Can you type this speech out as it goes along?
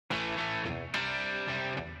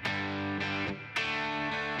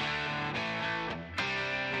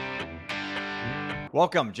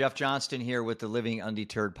Welcome, Jeff Johnston here with the Living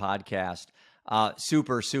Undeterred podcast.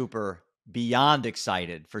 Super beyond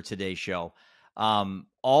excited for today's show.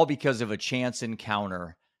 All because of a chance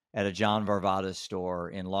encounter at a John Varvatos store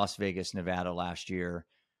in Las Vegas, Nevada last year.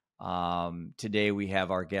 Today we have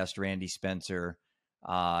our guest, Randy Spencer.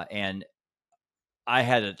 And I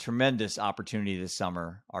had a tremendous opportunity this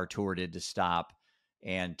summer, our tour did, to stop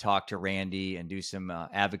and talk to Randy and do some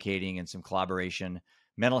advocating and some collaboration.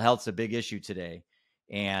 Mental health's a big issue today.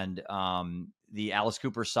 And the Alice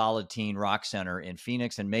Cooper Solid Teen Rock Center in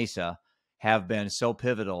Phoenix and Mesa have been so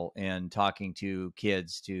pivotal in talking to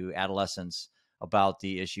kids, to adolescents, about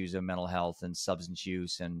the issues of mental health and substance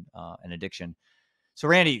use and addiction. So,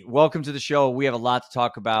 Randy, welcome to the show. We have a lot to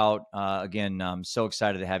talk about. Again, I'm so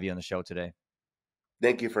excited to have you on the show today.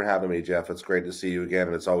 Thank you for having me, Jeff. It's great to see you again.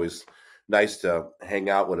 And it's always nice to hang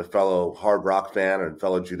out with a fellow hard rock fan and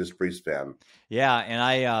fellow Judas Priest fan. Yeah, and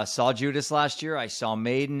I saw Judas last year. I saw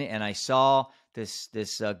Maiden, and I saw this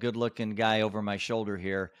good-looking guy over my shoulder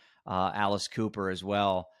here, Alice Cooper, as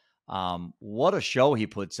well. What a show he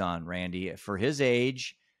puts on, Randy. For his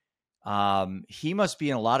age, he must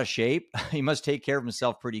be in a lot of shape. He must take care of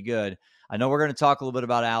himself pretty good. I know we're going to talk a little bit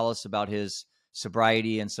about Alice, about his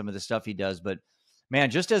sobriety and some of the stuff he does, but man,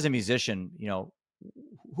 just as a musician,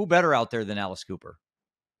 who better out there than Alice Cooper?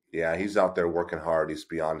 Yeah, he's out there working hard. He's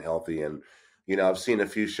beyond healthy. And, I've seen a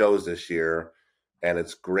few shows this year, and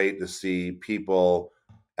it's great to see people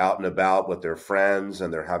out and about with their friends,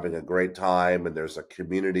 and they're having a great time. And there's a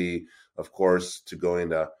community, of course, to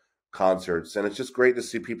going to concerts. And it's just great to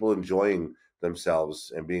see people enjoying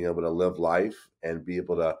themselves and being able to live life and be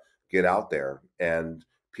able to get out there. And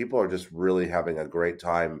people are just really having a great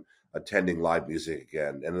time attending live music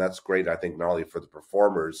again. And that's great, I think, not only for the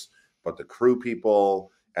performers, but the crew people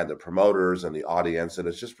and the promoters and the audience. And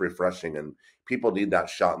it's just refreshing. And people need that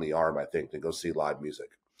shot in the arm, I think, to go see live music.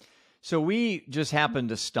 So we just happened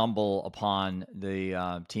to stumble upon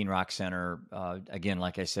the Teen Rock Center, again,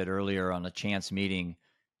 like I said earlier, on a chance meeting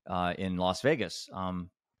in Las Vegas. I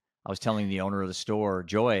was telling the owner of the store,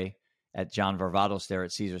 Joy, at John Varvatos there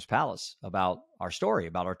at Caesar's Palace, about our story,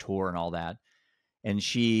 about our tour and all that. And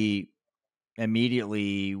she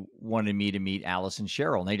immediately wanted me to meet Alice and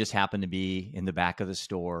Cheryl. And they just happened to be in the back of the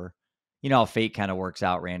store. You know how fate kind of works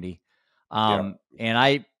out, Randy. Yeah. And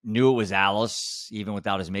I knew it was Alice. Even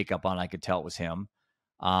without his makeup on, I could tell it was him.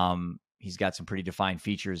 He's got some pretty defined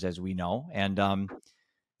features, as we know. And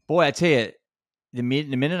boy, I tell you, the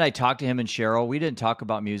minute I talked to him and Cheryl, we didn't talk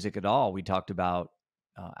about music at all. We talked about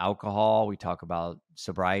alcohol. We talked about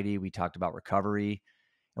sobriety. We talked about recovery.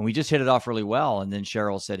 And we just hit it off really well. And then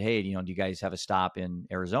Cheryl said, hey, do you guys have a stop in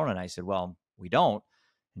Arizona? And I said, well, we don't.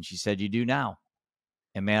 And she said, you do now.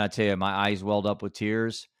 And man, I tell you, my eyes welled up with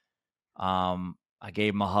tears. I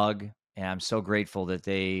gave them a hug, and I'm so grateful that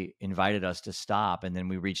they invited us to stop. And then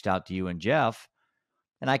we reached out to you and Jeff.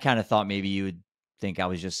 And I kind of thought maybe you would think I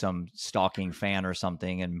was just some stalking fan or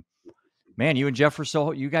something. And man, you and Jeff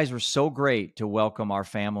you guys were so great to welcome our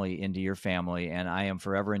family into your family. And I am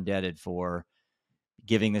forever indebted for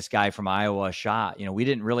giving this guy from Iowa a shot. We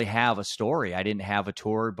didn't really have a story. I didn't have a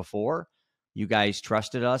tour before. You guys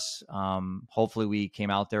trusted us. Hopefully we came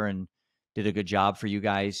out there and did a good job for you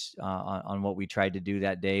guys on what we tried to do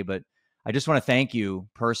that day. But I just want to thank you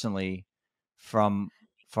personally from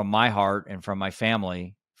my heart and from my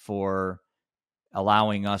family for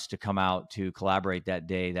allowing us to come out to collaborate that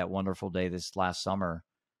day, that wonderful day this last summer,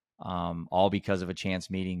 all because of a chance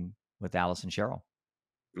meeting with Alice and Cheryl.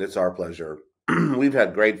 It's our pleasure. We've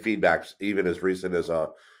had great feedbacks, even as recent as a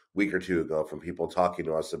week or two ago, from people talking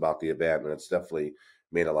to us about the event, and it's definitely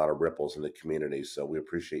made a lot of ripples in the community. So we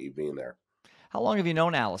appreciate you being there. How long have you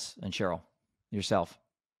known Alice and Cheryl yourself?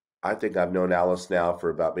 I think I've known Alice now for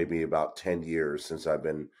about 10 years since I've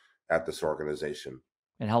been at this organization.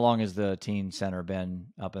 And how long has the teen center been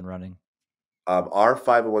up and running? Our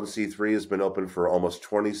 501c3 has been open for almost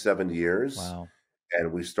 27 years. Wow.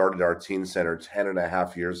 And we started our teen center 10 and a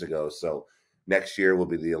half years ago. So next year will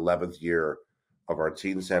be the 11th year of our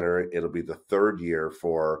teen center. It'll be the third year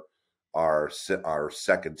for our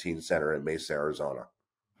second teen center in Mesa, Arizona.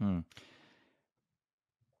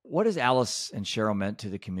 What has Alice and Cheryl meant to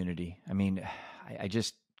the community? I mean, I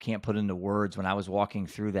just can't put into words when I was walking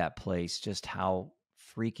through that place, just how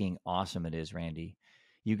freaking awesome it is, Randy.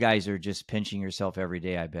 You guys are just pinching yourself every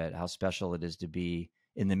day, I bet, how special it is to be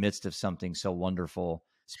in the midst of something so wonderful,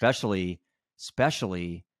 especially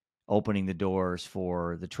opening the doors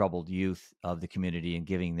for the troubled youth of the community and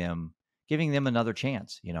giving them another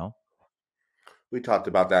chance, We talked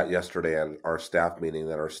about that yesterday at our staff meeting,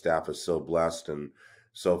 that our staff is so blessed and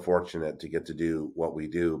so fortunate to get to do what we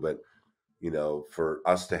do. But for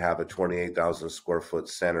us to have a 28,000 square foot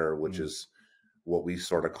center, which Mm. is what we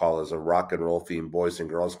sort of call as a rock and roll themed boys and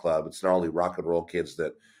girls club. It's not only rock and roll kids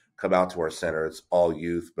that come out to our center, it's all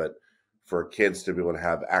youth, but for kids to be able to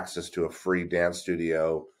have access to a free dance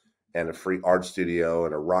studio and a free art studio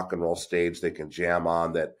and a rock and roll stage they can jam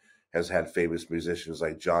on that has had famous musicians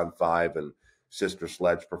like John Five and Sister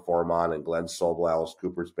Sledge perform on, and Glenn Sobel, Alice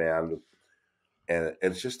Cooper's band. And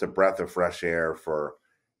it's just a breath of fresh air for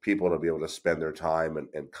people to be able to spend their time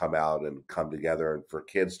and come out and come together, and for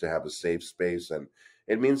kids to have a safe space. And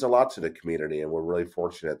it means a lot to the community, and we're really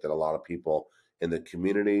fortunate that a lot of people in the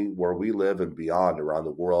community where we live and beyond around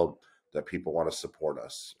the world, that people want to support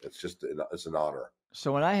us. It's an honor.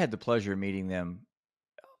 So when I had the pleasure of meeting them,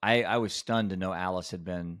 I was stunned to know Alice had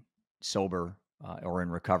been sober or in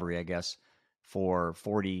recovery, I guess, for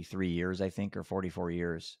 43 years, I think, or 44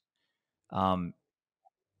 years. Um,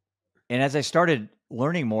 and as I started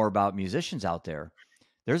learning more about musicians out there,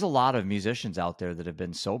 there's a lot of musicians out there that have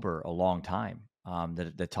been sober a long time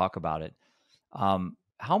that talk about it.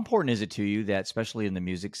 How important is it to you that, especially in the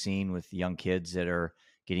music scene with young kids that are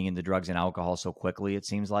getting into drugs and alcohol so quickly, it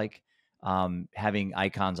seems like having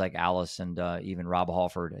icons like Alice and even Rob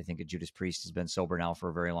Halford, I think a Judas Priest, has been sober now for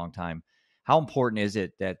a very long time. How important is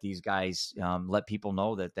it that these guys let people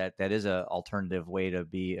know that is a alternative way to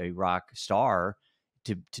be a rock star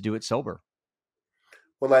to do it sober?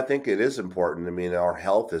 Well, I think it is important. I mean, our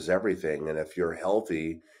health is everything. And if you're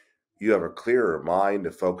healthy, you have a clearer mind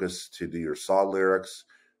to focus, to do your song lyrics,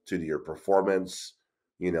 to do your performance,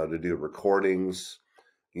 to do recordings.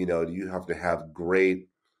 You have to have great,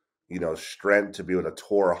 strength to be able to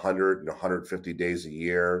tour 100 and 150 days a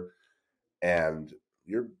year. And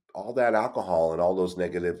you're all that alcohol and all those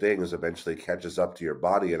negative things eventually catches up to your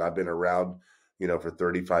body. And I've been around, for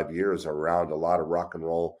 35 years, around a lot of rock and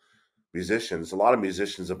roll musicians, a lot of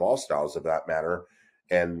musicians of all styles of that matter.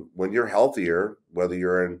 And when you're healthier, whether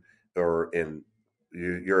you're in or in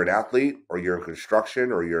you're an athlete, or you're in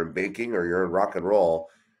construction, or you're in baking, or you're in rock and roll,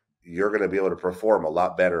 you're going to be able to perform a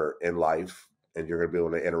lot better in life, and you're going to be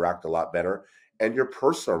able to interact a lot better. And your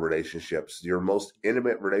personal relationships, your most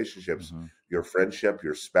intimate relationships, Mm-hmm. your friendship,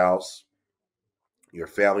 your spouse, your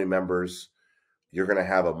family members, you're going to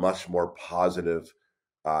have a much more positive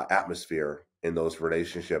atmosphere in those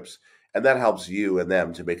relationships. And that helps you and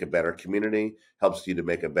them to make a better community, helps you to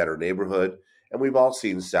make a better neighborhood. And we've all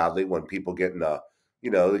seen, sadly, when people get in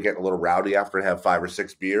they're getting a little rowdy after they have 5 or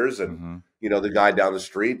 6 beers. And, Mm-hmm. the guy down the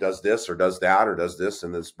street does this or does that or does this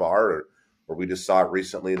in this bar. Or we just saw it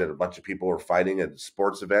recently that a bunch of people were fighting at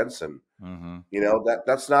sports events. And, Mm-hmm.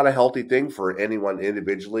 that's not a healthy thing for anyone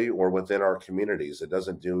individually or within our communities. It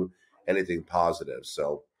doesn't do anything positive.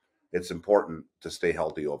 So it's important to stay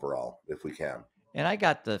healthy overall if we can. And I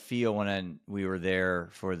got the feel when we were there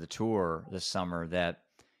for the tour this summer that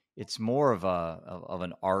it's more of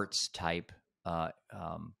an arts type uh,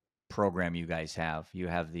 um, program you guys have. You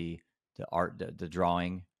have the art, the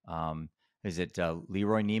drawing. Is it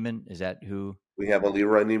Leroy Neiman? Is that who? We have a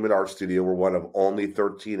Leroy Neiman Art Studio. We're one of only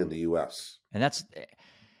 13 in the U.S. And that's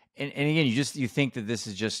and again, you think that this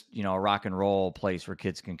is just a rock and roll place where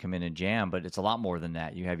kids can come in and jam, but it's a lot more than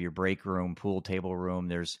that. You have your break room, pool table room.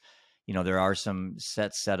 There's there are some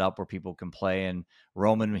sets set up where people can play. And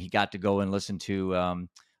Roman, he got to go and listen to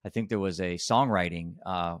I think there was a songwriting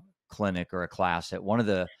clinic or a class that one of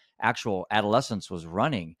the actual adolescents was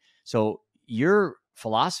running. So your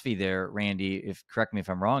philosophy there, Randy, if correct me if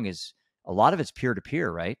I'm wrong, is a lot of it's peer to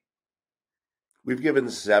peer, right? We've given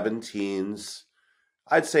 17s,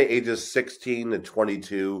 I'd say ages 16 to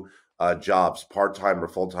 22, jobs, part-time or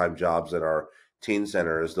full-time jobs at our teen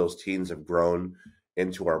center, as those teens have grown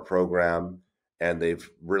into our program and they've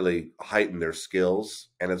really heightened their skills.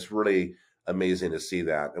 And it's really amazing to see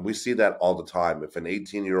that. And we see that all the time. If an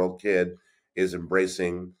 18-year-old kid is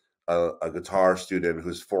embracing a guitar student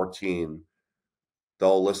who's 14,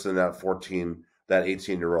 they'll listen to that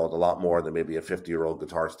 18-year-old a lot more than maybe a 50-year-old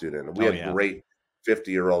guitar student. And we Oh have yeah. great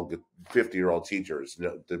 50-year-old teachers,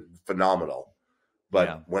 they're phenomenal. But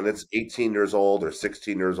Yeah. when it's 18 years old or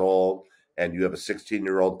 16 years old, and you have a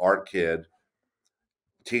 16-year-old art kid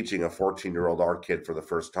teaching a 14-year-old art kid for the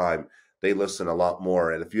first time, they listen a lot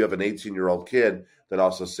more. And if you have an 18-year-old kid that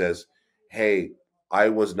also says, hey, I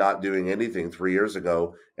was not doing anything 3 years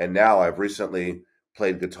ago, and now I've recently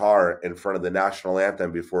played guitar in front of the national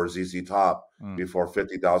anthem before ZZ Top, Mm. before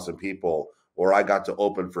 50,000 people, or I got to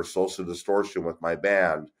open for Social Distortion with my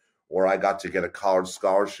band, or I got to get a college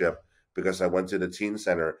scholarship because I went to the teen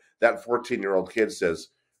center. That 14-year-old kid says,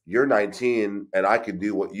 you're 19 and I can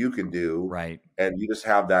do what you can do. Right. And you just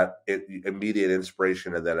have that immediate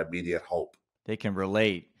inspiration and that immediate hope. They can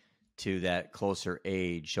relate to that closer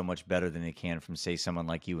age so much better than they can from, say, someone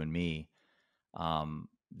like you and me.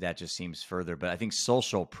 That just seems further. But I think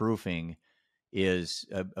social proofing is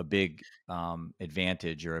a big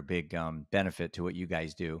advantage or a big benefit to what you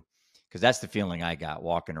guys do, because that's the feeling I got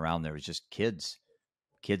walking around there was just kids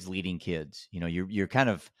leading kids. You're kind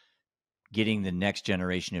of getting the next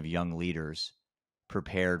generation of young leaders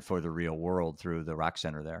prepared for the real world through the Rock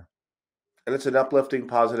Center there. And it's an uplifting,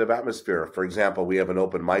 positive atmosphere. For example, we have an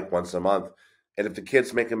open mic once a month, and if the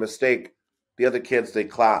kids make a mistake, the other kids, they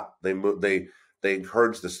clap, they move, they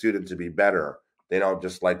encourage the student to be better. They don't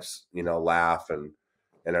just laugh and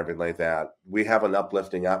everything like that. We have an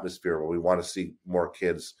uplifting atmosphere where we want to see more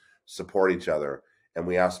kids support each other, and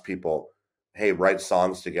we ask people, hey, write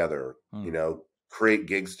songs together, create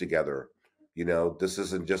gigs together. This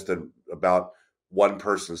isn't just about one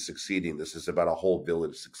person succeeding. This is about a whole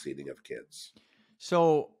village succeeding of kids.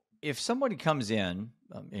 So if somebody comes in,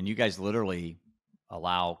 and you guys literally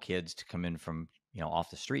allow kids to come in from,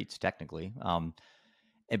 off the streets, technically,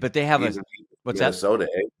 but they have Even what's Minnesota,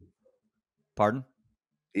 that? Pardon?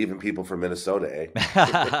 Even people from Minnesota,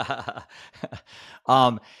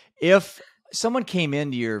 If someone came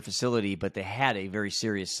into your facility, but they had a very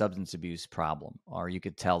serious substance abuse problem, or you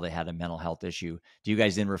could tell they had a mental health issue, do you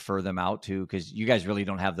guys then refer them out to, because you guys really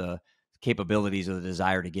don't have the capabilities or the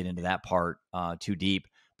desire to get into that part too deep,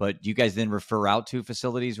 but do you guys then refer out to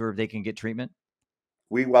facilities where they can get treatment?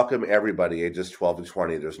 We welcome everybody ages 12 to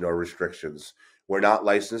 20. There's no restrictions. We're not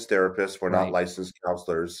licensed therapists. We're not licensed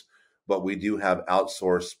counselors, but we do have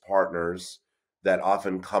outsourced partners that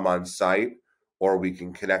often come on site, or we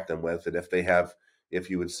can connect them with. And if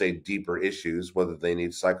you would say deeper issues, whether they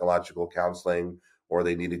need psychological counseling or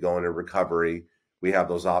they need to go into recovery, we have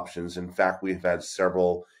those options. In fact, we've had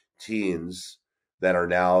several teens that are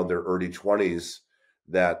now in their early 20s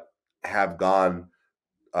that have gone,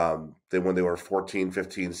 when they were 14,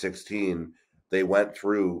 15, 16, they went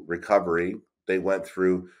through recovery. They went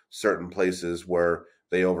through certain places where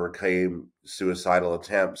they overcame suicidal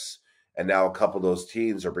attempts. And now a couple of those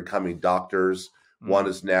teens are becoming doctors. One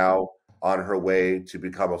is now on her way to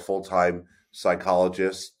become a full-time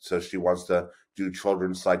psychologist. So she wants to do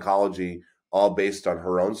children's psychology, all based on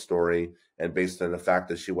her own story and based on the fact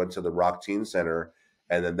that she went to the Rock Teen Center.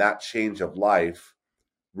 And then that change of life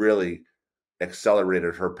really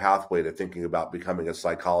accelerated her pathway to thinking about becoming a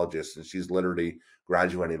psychologist. And she's literally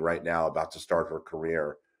graduating right now, about to start her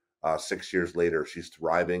career. 6 years later, she's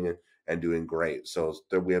thriving and doing great. So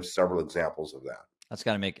we have several examples of that. That's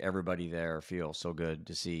got to make everybody there feel so good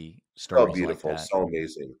to see stories so beautiful, like that. So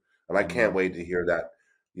amazing. And I can't wait to hear that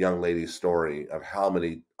young lady's story of how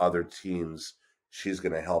many other teens she's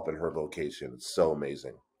going to help in her vocation. It's so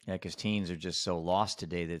amazing. Yeah, because teens are just so lost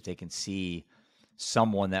today that they can see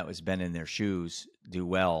someone that has been in their shoes do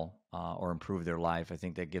well or improve their life. I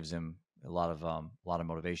think that gives them a lot of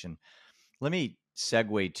motivation. Let me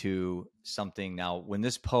segue to something now. When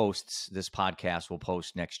this podcast will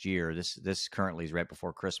post next year. This currently is right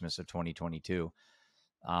before Christmas of 2022.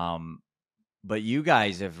 But you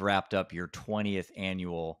guys have wrapped up your 20th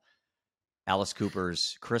annual Alice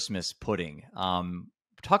Cooper's Christmas pudding.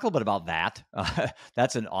 Talk a little bit about that.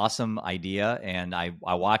 That's an awesome idea. And I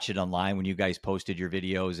watch it online when you guys posted your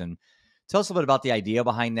videos, and tell us a little bit about the idea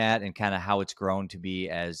behind that and kind of how it's grown to be,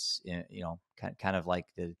 as kind of like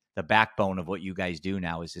the backbone of what you guys do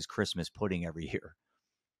now is this Christmas pudding every year.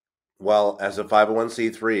 Well, as a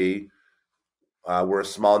 501c3, we're a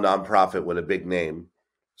small nonprofit with a big name.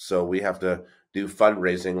 So we have to do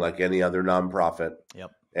fundraising like any other nonprofit.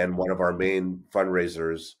 Yep. And one of our main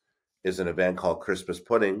fundraisers is an event called Christmas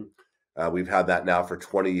Pudding. We've had that now for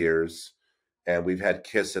 20 years. And we've had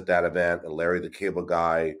Kiss at that event, and Larry the Cable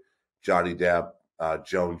Guy, Johnny Depp,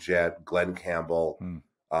 Joan Jett, Glenn Campbell.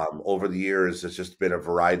 Over the years, it's just been a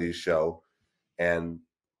variety show. And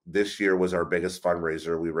this year was our biggest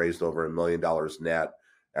fundraiser. We raised over $1 million net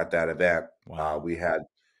at that event. Wow. We had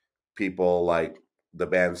people like the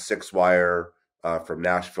band Six Wire from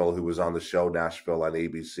Nashville, who was on the show Nashville on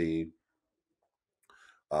ABC.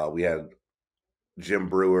 We had Jim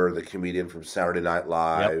Brewer, the comedian from Saturday Night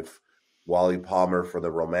Live, Yep. Wally Palmer for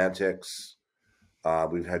the Romantics.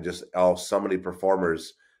 We've had just so many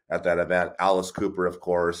performers at that event. Alice Cooper, of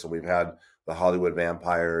course, and we've had the Hollywood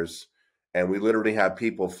Vampires. And we literally had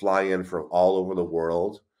people fly in from all over the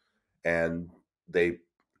world, and they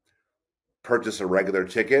purchase a regular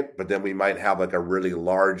ticket, but then we might have like a really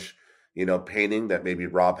large, painting that maybe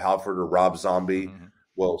Rob Halford or Rob Zombie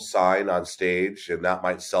will sign on stage, and that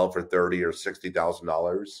might sell for $30,000 or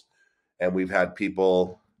 $60,000. And we've had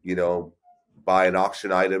people, buy an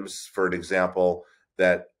auction items, for an example,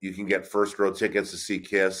 that you can get first row tickets to see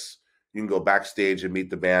Kiss You can go backstage and meet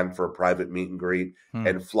the band for a private meet and greet Hmm.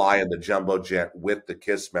 and fly in the jumbo jet with the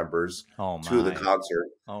Kiss members Oh to the my. concert.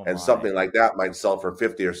 Oh And my. something like that might sell for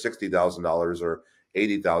 $50,000 or $60,000 or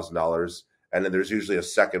 $80,000. And then there's usually a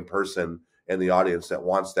second person in the audience that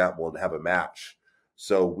wants that will have a match.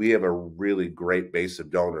 So we have a really great base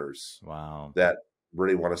of donors Wow. that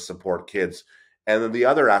really want to support kids. And then the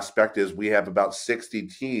other aspect is we have about 60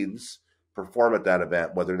 teens perform at that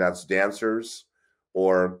event, whether that's dancers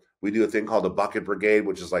or we do a thing called the Bucket Brigade,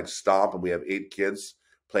 which is like stomp, and we have 8 kids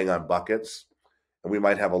playing on buckets. And we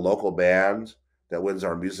might have a local band that wins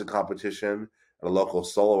our music competition and a local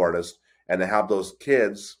solo artist, and to have those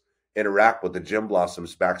kids interact with the Jim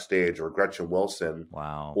Blossoms backstage or Gretchen Wilson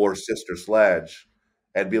Wow. or Sister Sledge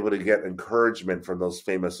and be able to get encouragement from those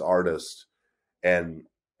famous artists and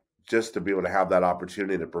just to be able to have that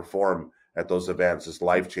opportunity to perform at those events is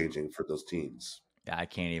life changing for those teens. Yeah, I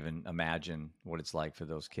can't even imagine what it's like for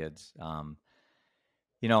those kids.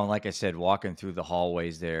 You know, like I said, walking through the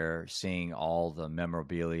hallways there, seeing all the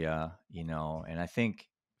memorabilia, you know, and I think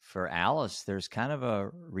for Alice, there's kind of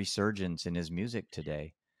a resurgence in his music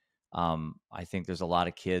today. I think there's a lot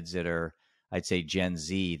of kids that are, I'd say Gen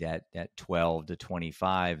Z, that 12 to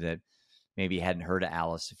 25 that maybe hadn't heard of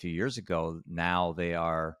Alice a few years ago. Now they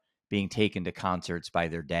are being taken to concerts by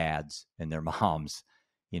their dads and their moms.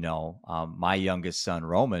 You know, my youngest son,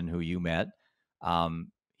 Roman, who you met,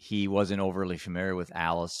 he wasn't overly familiar with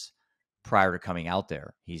Alice prior to coming out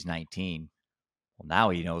there. He's 19. Well, now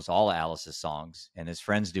he knows all of Alice's songs, and his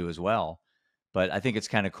friends do as well. But I think it's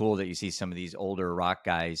kind of cool that you see some of these older rock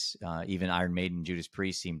guys, even Iron Maiden, Judas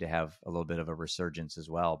Priest, seem to have a little bit of a resurgence as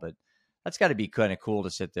well. But that's got to be kind of cool to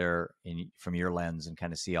sit there from your lens and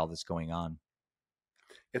kind of see all this going on.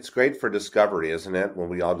 It's great for discovery, isn't it? When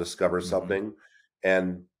we all discover Hmm. something.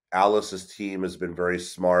 And Alice's team has been very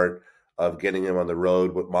smart of getting him on the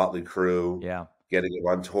road with Motley Crue, Yeah, getting him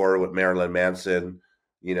on tour with Marilyn Manson.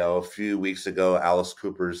 You know, a few weeks ago, Alice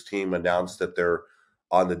Cooper's team announced that they're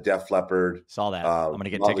on the Def Leppard, saw that. I'm going to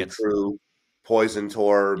get Motley tickets. Crue, Poison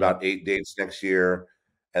tour, Yep. about 8 dates next year.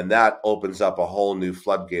 And that opens up a whole new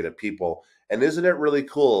floodgate of people. And isn't it really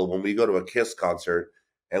cool when we go to a Kiss concert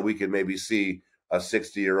and we can maybe see a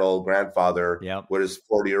 60-year-old grandfather Yep. with his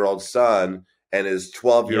 40-year-old son and his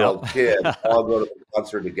 12-year-old Yep. old kid all go to the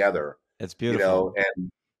concert together, It's you beautiful. know.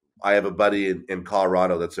 And I have a buddy in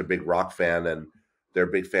Colorado that's a big rock fan, and they're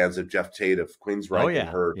big fans of Jeff Tate of Oh, Queensryche, and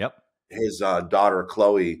yeah. her Yep. his daughter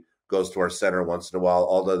Chloe goes to our center once in a while,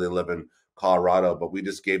 although they live in Colorado. But we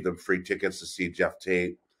just gave them free tickets to see Jeff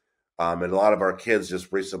Tate. And a lot of our kids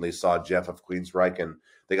just recently saw Jeff of Queensryche, and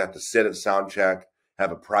they got to sit at soundcheck,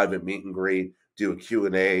 have a private meet and greet, do a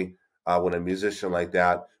Q&A when a musician like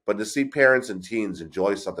that. But to see parents and teens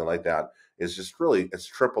enjoy something like that is just really, it's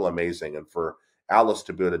triple amazing. And for Alice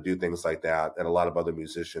to be able to do things like that and a lot of other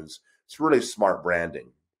musicians, it's really smart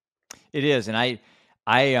branding. It is, and I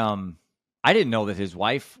didn't know that his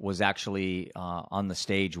wife was actually on the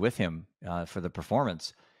stage with him for the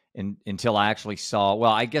performance, until I actually saw.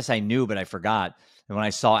 Well, I guess I knew, but I forgot. And when I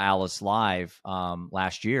saw Alice live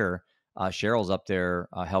last year, Cheryl's up there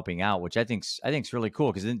helping out, which I think's really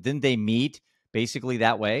cool because didn't they meet basically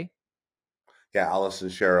that way? Yeah, Alice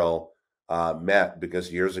and Cheryl met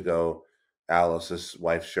because years ago, Alice's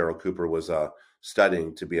wife, Cheryl Cooper, was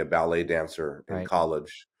studying to be a ballet dancer in Right.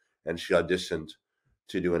 college, and she auditioned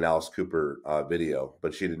to do an Alice Cooper video,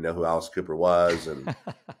 but she didn't know who Alice Cooper was, and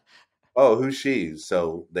oh, who's she?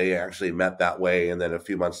 So they actually met that way, and then a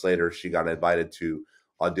few months later, she got invited to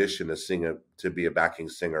audition to to be a backing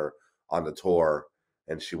singer on the tour,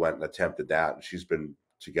 and she went and attempted that, and she's been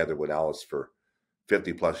together with Alice for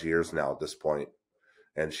 50 plus years now at this point,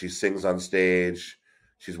 and she sings on stage.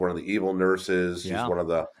 She's one of the evil nurses. She's Yeah, one of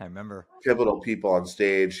the I remember. pivotal people on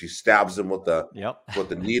stage. She stabs him Yep. with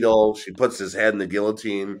the needle. She puts his head in the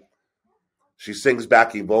guillotine. She sings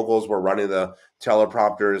backing vocals. We're running the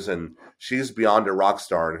teleprompters, and she's beyond a rock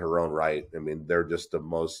star in her own right. I mean, they're just the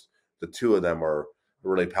most. The two of them are a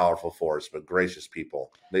really powerful force, but gracious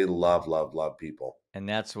people. They love, love, love people. And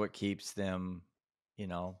that's what keeps them, you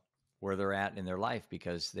know, where they're at in their life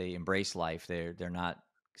because they embrace life. They're not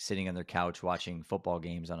sitting on their couch watching football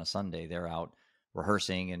games on a Sunday. They're out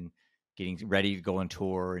rehearsing and getting ready to go on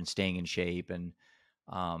tour and staying in shape. And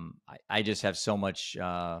I just have so much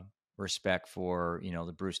respect for, you know,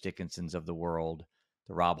 the Bruce Dickinsons of the world,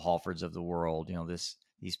 the Rob Halfords of the world. You know,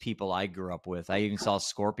 these people I grew up with. I even saw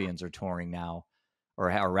Scorpions are touring now, or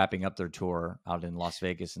are wrapping up their tour out in Las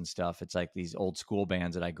Vegas and stuff. It's like these old school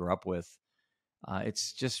bands that I grew up with.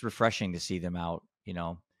 It's just refreshing to see them out, you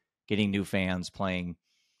know, getting new fans playing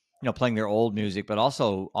playing their old music, but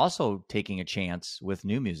also taking a chance with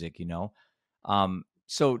new music.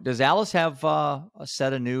 So does Alice have a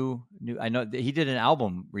set of new? I know that he did an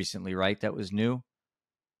album recently, right? That was new.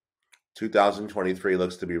 2023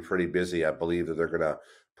 looks to be pretty busy. I believe that they're going to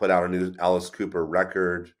put out a new Alice Cooper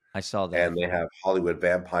record, I saw that. and they have Hollywood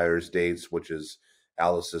Vampires dates, which is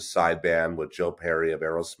Alice's side band with Joe Perry of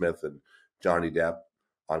Aerosmith and Johnny Depp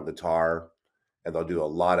on guitar. And they'll do a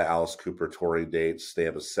lot of Alice Cooper touring dates. They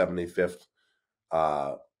have a 75th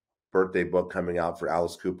uh, birthday book coming out for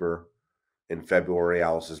Alice Cooper in February.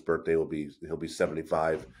 Alice's birthday he'll be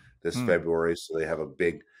 75 this Hmm. February, so they have a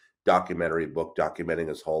big documentary book documenting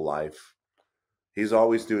his whole life. He's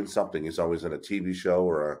always doing something. He's always in a TV show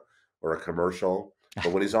or a commercial.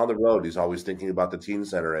 But when he's on the road, he's always thinking about the teen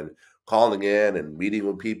center and calling in and meeting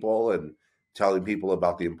with people and telling people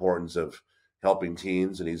about the importance of helping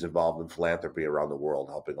teens. And he's involved in philanthropy around the world,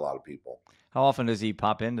 helping a lot of people. How often does he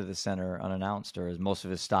pop into the center unannounced, or is most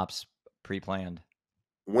of his stops pre-planned?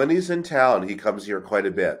 When he's in town, he comes here quite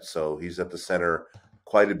a bit. So he's at the center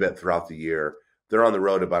quite a bit throughout the year. They're on the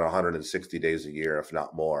road about 160 days a year, if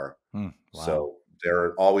not more. Wow. So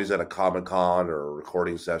they're always at a Comic Con or a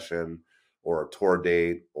recording session or a tour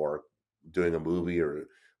date or doing a movie or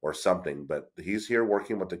something. But he's here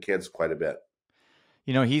working with the kids quite a bit.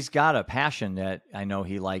 He's got a passion that I know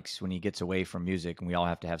he likes when he gets away from music, and we all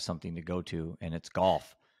have to have something to go to, and it's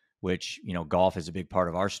golf, which, golf is a big part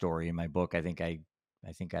of our story in my book. I think I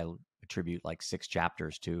attribute like 6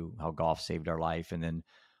 chapters to how golf saved our life. And then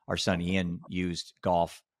our son Ian used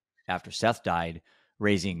golf after Seth died,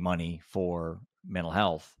 raising money for mental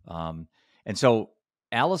health. And so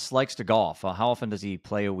Alice likes to golf. How often does he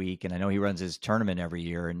play a week? And I know he runs his tournament every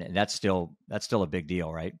year, and that's still a big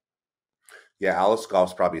deal, right? Yeah, Alice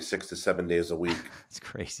golf's probably 6 to 7 days a week. It's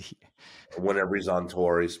crazy. Whenever he's on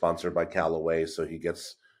tour, he's sponsored by Callaway, so he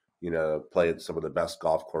gets, play at some of the best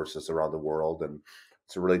golf courses around the world, and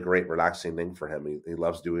it's a really great, relaxing thing for him. He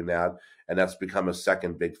loves doing that, and that's become a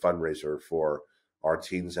second big fundraiser for our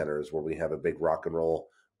teen centers, where we have a big rock and roll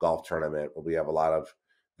golf tournament, where we have a lot of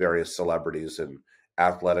various celebrities in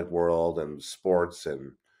athletic world and sports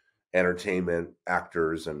and entertainment,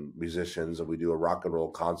 actors and musicians, and we do a rock and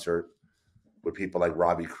roll concert with people like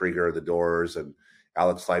Robbie Krieger of The Doors and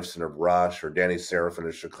Alex Lifeson of Rush or Danny Seraphin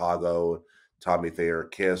of Chicago, Tommy Thayer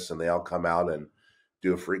of Kiss, and they all come out and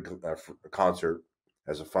do a free concert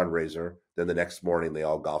as a fundraiser. Then the next morning, they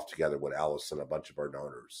all golf together with Alice and a bunch of our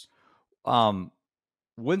donors. Um,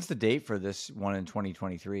 when's the date for this one in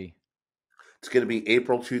 2023? It's going to be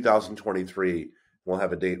April 2023. We'll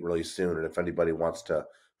have a date really soon. And if anybody wants to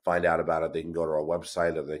find out about it, they can go to our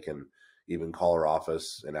website, or they can even call our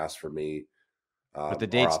office and ask for me. But the Our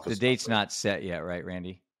date's the office date's number. not set yet, right,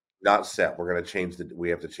 Randy? Not set. We're going to we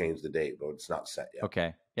have to change the date, but it's not set yet.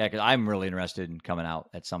 Okay. Yeah, because I'm really interested in coming out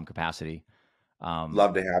at some capacity.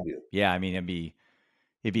 Love to have you. Yeah, I mean it'd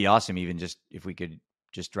be awesome even just if we could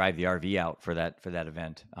just drive the RV out for that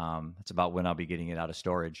event. That's about when I'll be getting it out of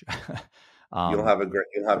storage. You'll um, have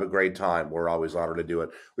a great time. We're always honored to do it.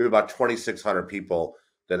 We have about 2,600 people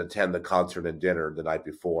that attend the concert and dinner the night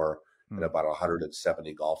before, and hmm. about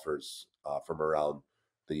 170 golfers from around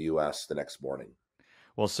the U.S. the next morning.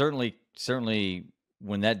 Well, certainly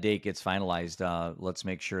when that date gets finalized, let's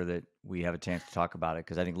make sure that we have a chance to talk about it,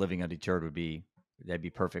 because I think living undeterred that'd be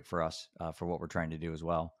perfect for us for what we're trying to do as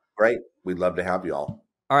well. Great. We'd love to have you all.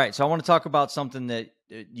 All right, so I want to talk about something that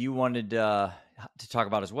you wanted to talk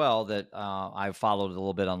about as well that I followed a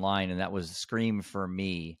little bit online, and that was Scream for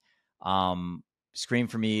Me. Scream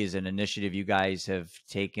for Me is an initiative you guys have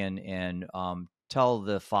taken, and tell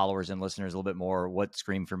the followers and listeners a little bit more what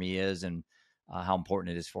Scream for Me is and how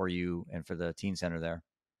important it is for you and for the teen center there.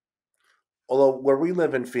 Although where we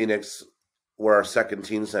live in Phoenix, where our second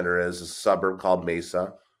teen center is a suburb called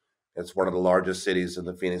Mesa. It's one of the largest cities in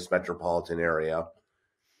the Phoenix metropolitan area.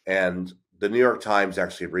 And the New York Times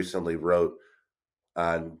actually recently wrote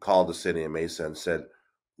and called the city of Mesa and said,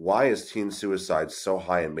 why is teen suicide so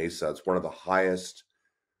high in Mesa? It's one of the highest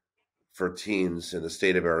for teens in the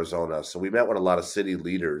state of Arizona. So we met with a lot of city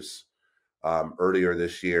leaders earlier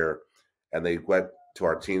this year, and they went to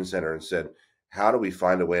our teen center and said, how do we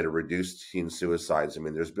find a way to reduce teen suicides? I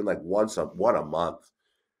mean, there's been like one a month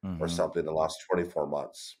or Mm-hmm. something in the last 24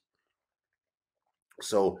 months.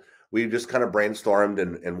 So we just kind of brainstormed,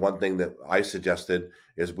 and one thing that I suggested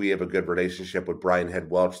is we have a good relationship with Brian Head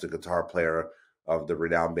Welch, the guitar player of the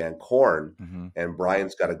renowned band Korn, Mm-hmm. and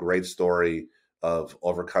Brian's got a great story of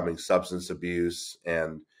overcoming substance abuse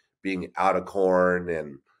and being out of Korn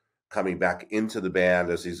and coming back into the band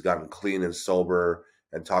as he's gotten clean and sober,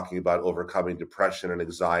 and talking about overcoming depression and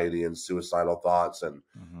anxiety and suicidal thoughts. And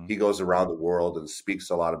he goes around the world and speaks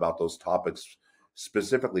a lot about those topics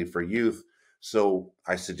specifically for youth. So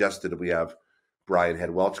I suggested we have Brian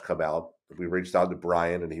Head Welch come out. We reached out to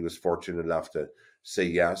Brian, and he was fortunate enough to say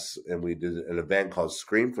yes. And we did an event called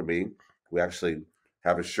Scream for Me. We actually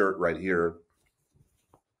have a shirt right here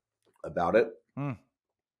about it. Mm.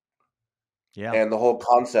 Yeah. And the whole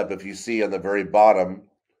concept, if you see on the very bottom,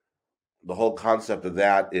 the whole concept of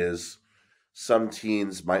that is some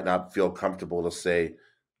teens might not feel comfortable to say,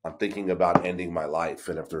 I'm thinking about ending my life.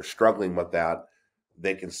 And if they're struggling with that,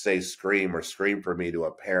 they can say scream or scream for me to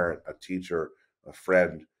a parent, a teacher, a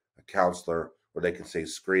friend, a counselor, or they can say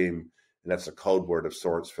scream. And that's a code word of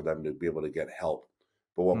sorts for them to be able to get help.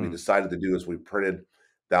 But what we decided to do is we printed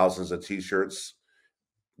thousands of t-shirts,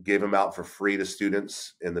 gave them out for free to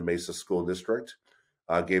students in the Mesa School District,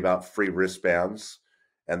 gave out free wristbands,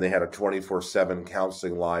 and they had a 24/7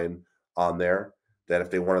 counseling line on there that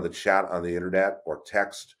if they wanted to chat on the internet or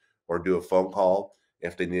text or do a phone call,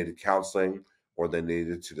 if they needed counseling or they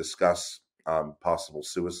needed to discuss possible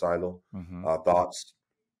suicidal thoughts,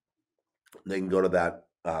 they can go to that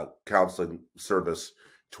counseling service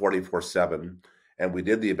 24/7. And we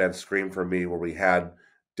did the event Scream for Me where we had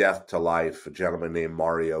Death to Life, a gentleman named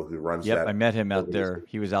Mario who runs Yep, that. I met him out there.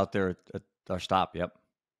 He was out there at our stop. Yep.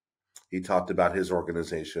 He talked about his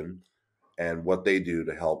organization and what they do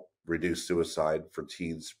to help reduce suicide for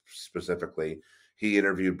teens specifically. He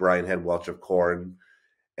interviewed Brian Head Welch of Corn,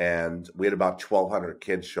 and we had about 1,200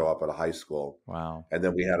 kids show up at a high school. Wow. And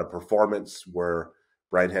then we had a performance where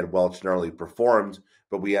Brian Head Welch not only performed,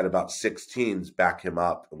 but we had about 6 teens back him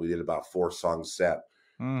up, and we did about 4-song set.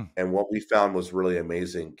 And what we found was really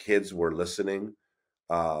amazing. Kids were listening.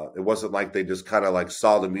 It wasn't like they just kind of like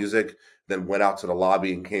saw the music, then went out to the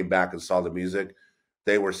lobby and came back and saw the music.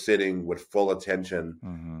 They were sitting with full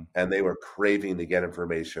attention, and they were craving to get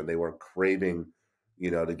information. They were craving,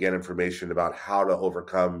 to get information about how to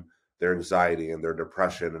overcome their anxiety and their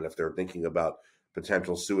depression, and if they're thinking about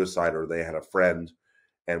potential suicide or they had a friend.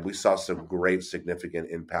 And we saw some great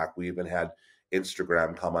significant impact. We even had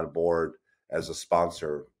Instagram come on board as a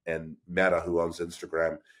sponsor, and Meta, who owns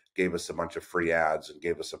Instagram, gave us a bunch of free ads and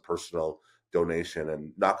gave us a personal donation.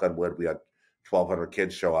 And knock on wood, we had 1,200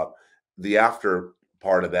 kids show up. The after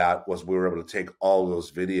part of that was we were able to take all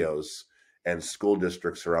those videos, and school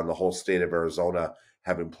districts around the whole state of Arizona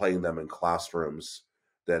have been playing them in classrooms,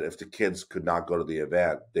 that if the kids could not go to the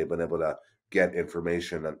event, they've been able to get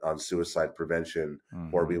information on suicide prevention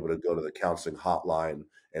or be able to go to the counseling hotline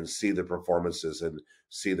and see the performances and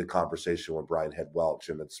see the conversation with Brian Head Welch.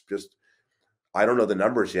 And it's just, I don't know the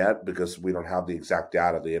numbers yet because we don't have the exact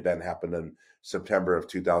data. The event happened in September of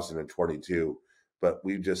 2022, but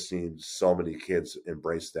we've just seen so many kids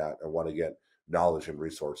embrace that and want to get knowledge and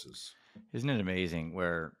resources. Isn't it amazing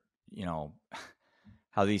where,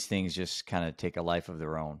 how these things just kind of take a life of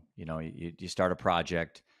their own? You start a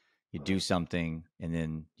project, you do something, and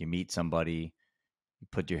then you meet somebody, you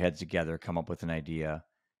put your heads together, come up with an idea,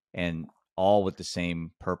 and all with the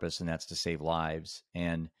same purpose, and that's to save lives.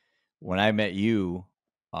 And when I met you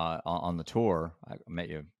on the tour, I met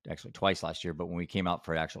you actually twice last year, but when we came out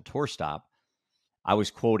for an actual tour stop, I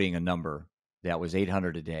was quoting a number that was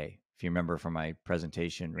 800 a day. If you remember from my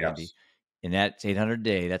presentation, Randy, Yes. and that's 800 a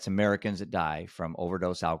day. That's Americans that die from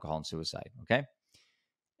overdose, alcohol, and suicide. Okay.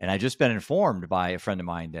 And I just been informed by a friend of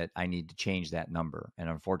mine that I need to change that number. And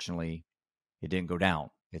unfortunately, it didn't go down.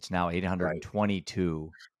 It's now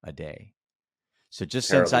 822 a day. So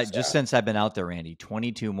since I've been out there, Randy,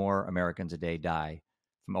 22 more Americans a day die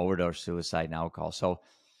from overdose, suicide, and alcohol. So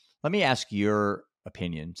let me ask your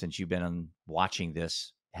opinion, since you've been watching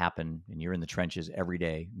this happen and you're in the trenches every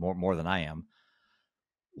day, more than I am.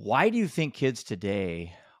 Why do you think kids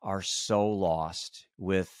today are so lost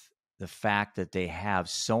with the fact that they have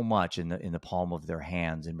so much in the palm of their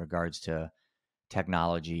hands in regards to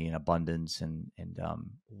technology and abundance, and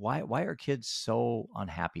why are kids so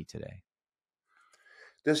unhappy today?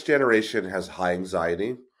 This generation has high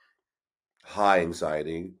anxiety.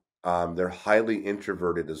 They're highly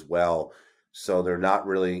introverted as well, so they're not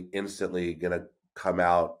really instantly going to come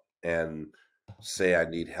out and say I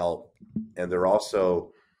need help. And they're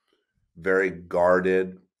also very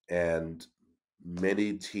guarded, and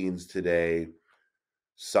many teens today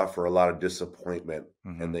suffer a lot of disappointment,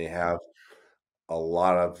 and they have a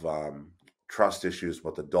lot of trust issues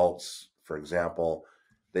with adults. For example,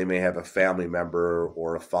 they may have a family member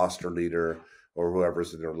or a foster leader or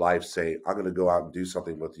whoever's in their life say, I'm going to go out and do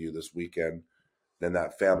something with you this weekend. Then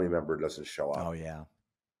that family member doesn't show up. Oh, yeah.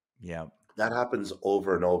 Yeah. That happens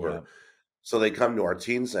over and over. Yeah. So they come to our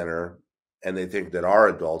teen center and they think that our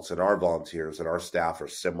adults and our volunteers and our staff are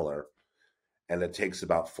similar. And it takes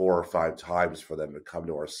about 4 or 5 times for them to come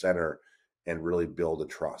to our center and really build a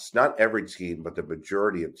trust. Not every teen, but the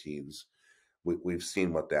majority of teens, we've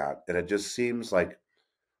seen with that. And it just seems like,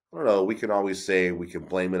 I don't know, we can always say we can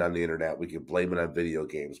blame it on the internet, we can blame it on video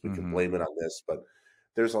games, we can Mm-hmm. blame it on this, but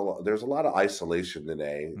there's a lot of isolation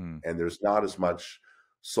today, Mm. and there's not as much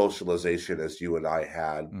socialization as you and I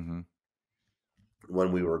had Mm-hmm.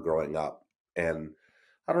 when we were growing up. And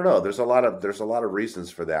I don't know, there's a lot of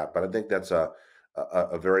reasons for that, but I think that's a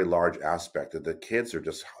very large aspect that the kids are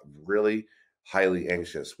just really highly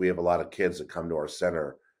anxious. We have a lot of kids that come to our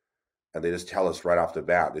center and they just tell us right off the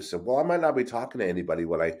bat. They said, "Well, I might not be talking to anybody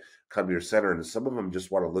when I come to your center," and some of them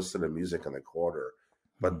just want to listen to music in the corner.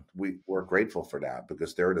 Mm. But we're grateful for that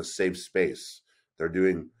because they're in a safe space. They're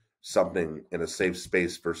doing something in a safe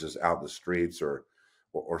space versus out in the streets or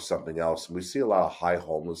something else. And we see a lot of high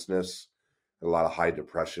homelessness, and a lot of high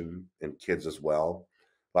depression in kids as well.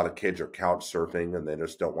 A lot of kids are couch surfing and they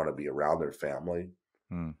just don't want to be around their family,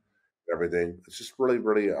 Mm. everything. It's just really,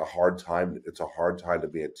 really a hard time. It's a hard time to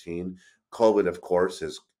be a teen. COVID, of course,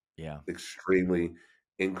 has Yeah. extremely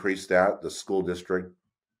increased that. The school district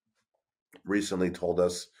recently told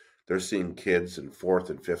us they're seeing kids in fourth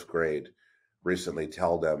and fifth grade recently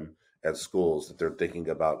tell them at schools that they're thinking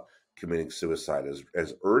about committing suicide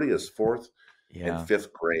as early as fourth and Yeah.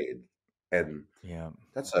 fifth grade. And Yeah.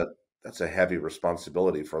 that's a heavy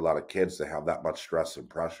responsibility for a lot of kids to have that much stress and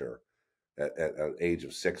pressure at an age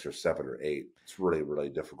of 6 or 7 or 8. It's really, really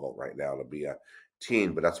difficult right now to be a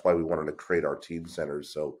teen, but that's why we wanted to create our teen centers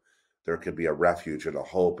so there could be a refuge and a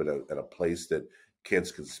hope and a place that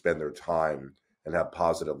kids can spend their time and have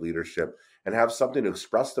positive leadership and have something to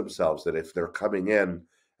express themselves. That if they're coming in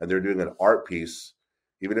and they're doing an art piece,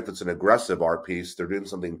 even if it's an aggressive art piece, they're doing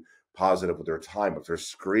something positive with their time. If they're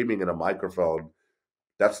screaming in a microphone,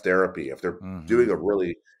 that's therapy. If they're Mm-hmm. doing a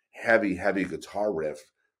really heavy, heavy guitar riff,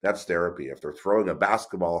 that's therapy. If they're throwing a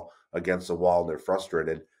basketball against a wall and they're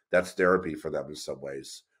frustrated, that's therapy for them in some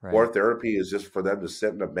ways. Or Right. therapy is just for them to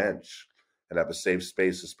sit on a bench and have a safe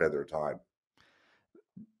space to spend their time.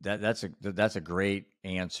 That's a great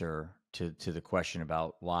answer to the question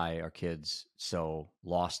about why are kids so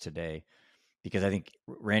lost today. Because I think,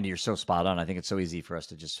 Randy, you're so spot on. I think it's so easy for us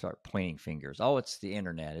to just start pointing fingers. Oh, it's the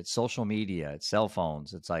internet, it's social media, it's cell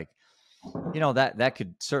phones. It's like, that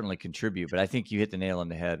could certainly contribute, but I think you hit the nail on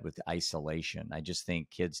the head with the isolation. I just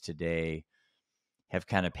think kids today have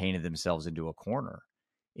kind of painted themselves into a corner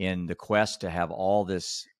in the quest to have all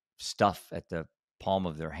this stuff at the palm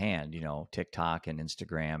of their hand, TikTok and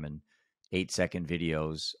Instagram and 8-second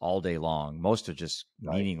videos all day long. Most are just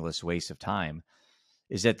Right. meaningless waste of time.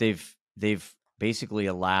 Is that they've basically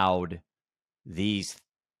allowed these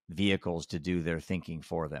vehicles to do their thinking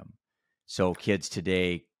for them. So kids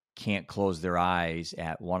today can't close their eyes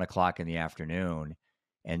at 1 o'clock in the afternoon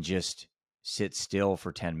and just sit still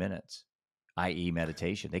for 10 minutes, i.e.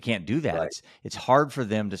 meditation. They can't do that. Right. It's hard for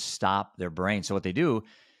them to stop their brain. So what they do,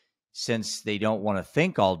 since they don't want to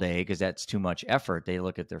think all day because that's too much effort, they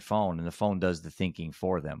look at their phone and the phone does the thinking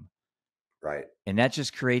for them. Right. And that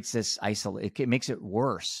just creates this it makes it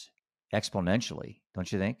worse exponentially,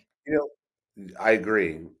 don't you think? You I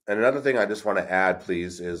agree. And another thing I just want to add,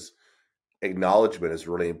 please, is acknowledgement is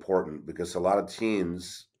really important because a lot of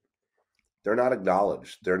teens, they're not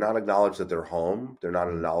acknowledged. They're not acknowledged that they're home. They're not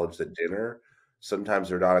Mm. acknowledged at dinner. Sometimes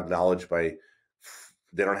they're not acknowledged by,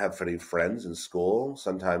 they don't have any friends in school.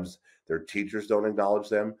 Sometimes their teachers don't acknowledge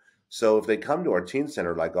them. So if they come to our teen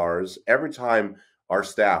center like ours, every time our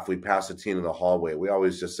staff, we pass a teen in the hallway, we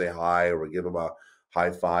always just say hi or we give them a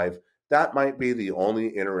high five. That might be the only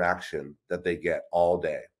interaction that they get all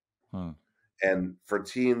day. Hmm. And for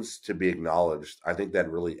teens to be acknowledged, I think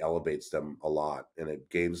that really elevates them a lot and it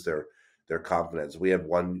gains their confidence. We had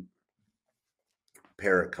one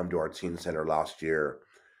parent come to our teen center last year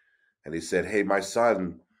and he said, "Hey, my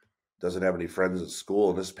son doesn't have any friends at school."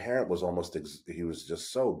 And this parent was he was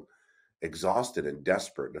just so exhausted and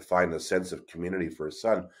desperate to find a sense of community for his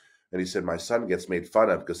son. And he said, "My son gets made fun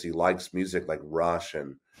of because he likes music like Rush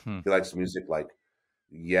and Hmm. he likes music like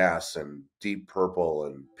Yes and Deep Purple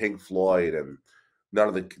and Pink Floyd, and none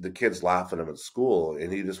of the kids laugh at him at school,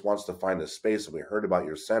 and he just wants to find a space. And we heard about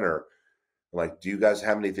your center. Like, do you guys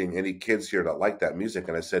have any kids here that like that music?"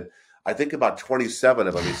 And I said, "I think about 27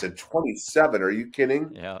 of them." He said, 27? Are you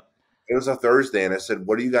kidding? Yeah. It was a Thursday. And I said,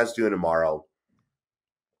 "What are you guys doing tomorrow?"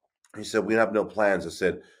 He said, "We have no plans." I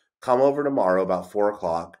said, "Come over tomorrow about 4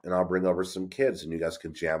 o'clock and I'll bring over some kids and you guys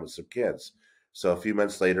can jam with some kids." So a few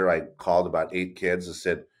minutes later, I called about 8 kids. I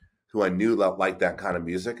said, who I knew liked that kind of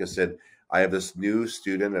music. I said, "I have this new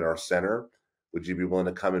student at our center. Would you be willing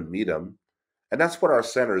to come and meet him?" And that's what our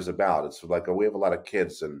center is about. It's like we have a lot of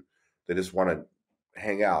kids and they just want to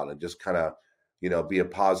hang out and just kind of, be a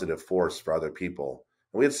positive force for other people.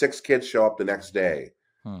 And we had 6 kids show up the next day,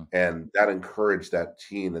 Hmm. and that encouraged that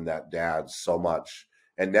teen and that dad so much.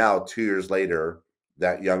 And now 2 years later,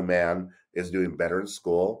 that young man is doing better in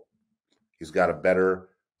school. He's got a better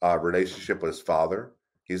relationship with his father.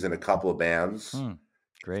 He's in a couple of bands. Hmm.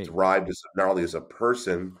 Great. Thrived as not only as a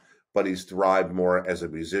person, but he's thrived more as a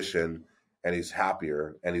musician, and he's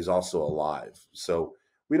happier, and he's also alive. So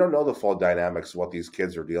we don't know the full dynamics of what these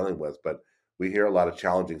kids are dealing with, but we hear a lot of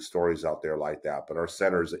challenging stories out there like that. But our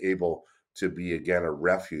center is able to be again a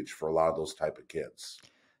refuge for a lot of those type of kids.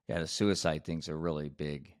 Yeah, the suicide thing's a really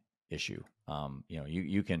big issue.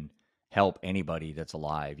 You can help anybody that's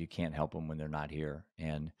alive. You can't help them when they're not here.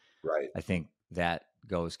 And Right. I think that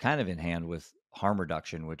goes kind of in hand with harm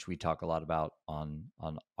reduction, which we talk a lot about on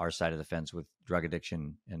our side of the fence with drug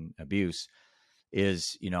addiction and abuse,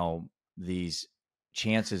 is these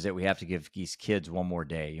chances that we have to give these kids one more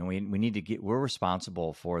day. And we need to we're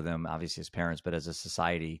responsible for them, obviously as parents, but as a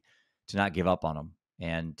society, to not give up on them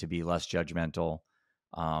and to be less judgmental,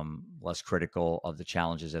 less critical of the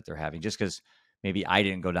challenges that they're having. Just because maybe I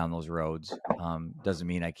didn't go down those roads doesn't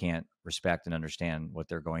mean I can't respect and understand what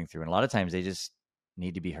they're going through. And a lot of times they just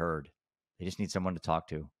need to be heard. They just need someone to talk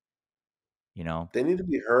to, you know? They need to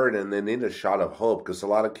be heard, and they need a shot of hope, because a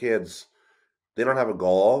lot of kids, they don't have a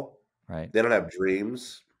goal, Right. they don't have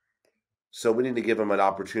dreams. So we need to give them an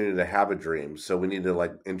opportunity to have a dream. So we need to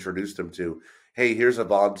like introduce them to, hey, here's a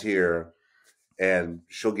volunteer, and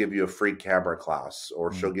she'll give you a free camera class,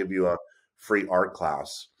 or she'll Mm. give you a free art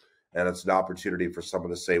class. And it's an opportunity for someone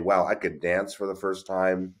to say, wow, I could dance for the first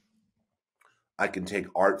time. I can take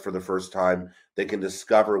art for the first time. They can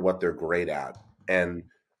discover what they're great at. And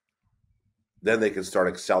then they can start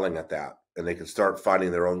excelling at that. And they can start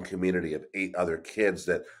finding their own community of 8 other kids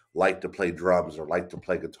that like to play drums or like to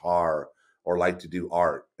play guitar or like to do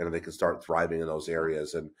art. And they can start thriving in those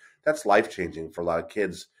areas. And that's life changing for a lot of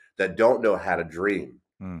kids that don't know how to dream,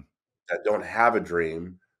 Mm. that don't have a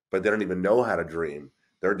dream, but they don't even know how to dream.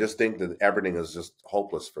 They're just think that everything is just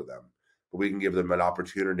hopeless for them. But we can give them an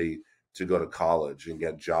opportunity to go to college and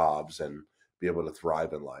get jobs and be able to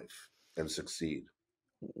thrive in life and succeed.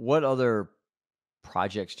 What other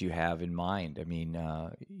projects do you have in mind? I mean,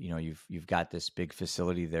 you've got this big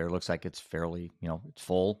facility there. Looks like it's fairly, it's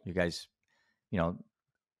full. You guys, you know,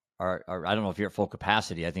 are I don't know if you're at full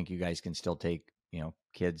capacity. I think you guys can still take,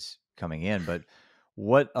 kids coming in, but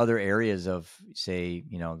what other areas of, say,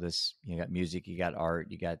 this, you got music, you got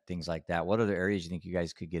art, you got things like that. What other areas do you think you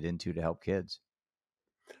guys could get into to help kids?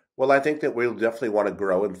 Well, I think that we'll definitely want to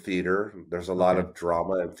grow in theater. There's a lot Okay. of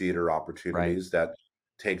drama and theater Right. opportunities that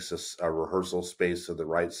takes us a rehearsal space of the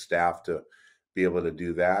right staff to be able to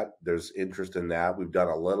do that. There's interest in that. We've done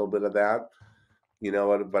a little bit of that,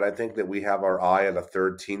 but I think that we have our eye on a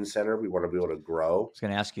third teen center. We want to be able to I grow was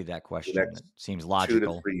going to ask you that the question. It next seems 2 to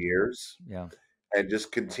logical. 3 years Yeah. and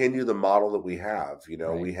just continue the model that we have.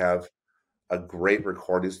 Right. We have a great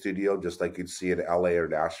recording studio, just like you'd see in LA or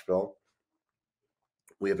Nashville.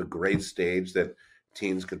 We have a great stage that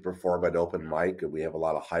teens could perform at open mic, and we have a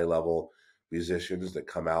lot of high level musicians that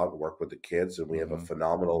come out and work with the kids. And we have a Hmm.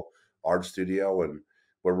 phenomenal art studio, and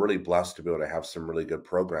we're really blessed to be able to have some really good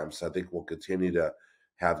programs. So I think we'll continue to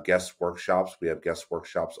have guest workshops. We have guest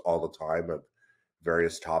workshops all the time of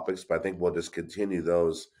various topics, but I think we'll just continue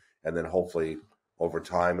those, and then hopefully over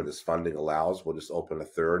time, and as funding allows, we'll just open a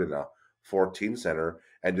third and a 14 center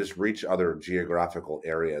and just reach other geographical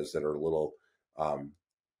areas that are a little um,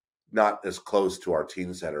 not as close to our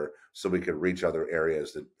teen center, so we can reach other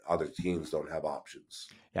areas that other teens don't have options.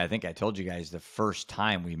 Yeah, I think I told you guys the first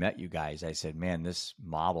time we met you guys, I said, man, this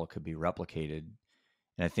model could be replicated.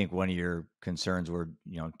 And I think one of your concerns were,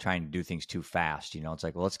 trying to do things too fast. It's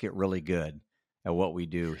like, well, let's get really good at what we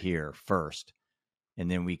do here first. And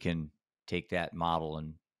then we can take that model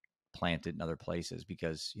and plant it in other places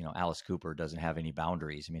because, Alice Cooper doesn't have any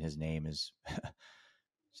boundaries. I mean, his name is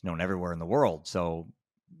it's known everywhere in the world. So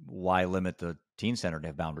why limit the teen center to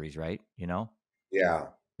have boundaries, right? Yeah,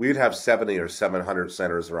 we'd have 70 or 700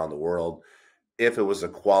 centers around the world if it was a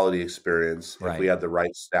quality experience, if we Right. had the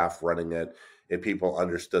right staff running it, if people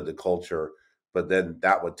understood the culture. But then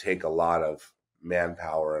that would take a lot of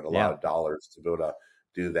manpower and a lot Yeah. of dollars to be able to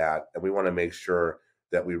do that. And we want to make sure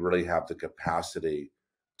that we really have the capacity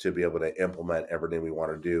to be able to implement everything we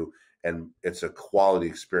want to do. And it's a quality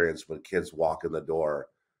experience when kids walk in the door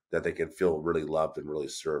that they can feel really loved and really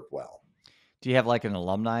served well. Do you have like an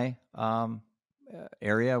alumni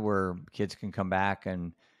area where kids can come back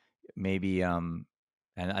and maybe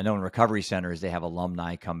And I know in recovery centers, they have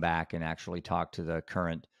alumni come back and actually talk to the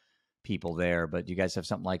current people there. But do you guys have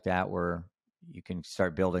something like that where you can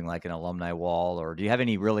start building like an alumni wall? Or do you have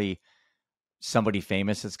any really somebody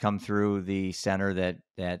famous that's come through the center that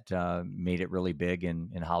made it really big in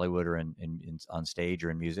Hollywood or on stage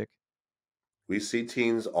or in music? We see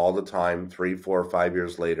teens all the time, 3, 4, 5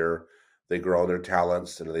 years later, they grow their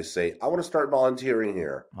talents and they say, I want to start volunteering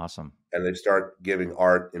here. Awesome. And they start giving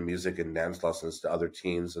art and music and dance lessons to other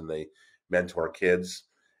teens and they mentor kids.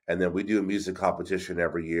 And then we do a music competition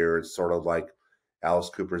every year. It's sort of like Alice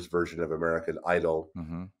Cooper's version of American Idol.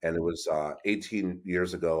 Mm-hmm. And it was 18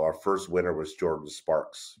 years ago. Our first winner was Jordan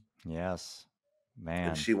Sparks, Yes, and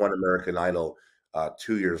man. she won American Idol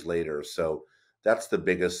 2 years later. So that's the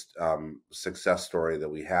biggest success story that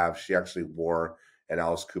we have. She actually wore an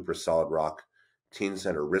Alice Cooper Solid Rock Teen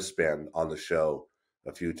Center wristband on the show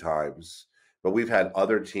a few times. But we've had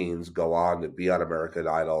other teens go on to be on American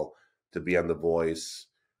Idol, to be on The Voice,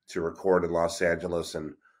 to record in Los Angeles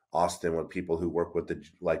and Austin with people who work with the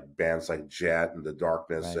like bands like Jet and The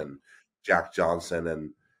Darkness Right. and Jack Johnson,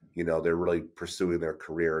 and they're really pursuing their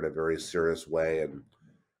career in a very serious way. And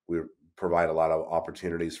we provide a lot of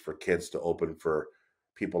opportunities for kids to open for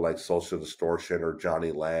people like Social Distortion or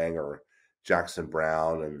Johnny Lang or Jackson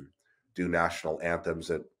Brown, and do national anthems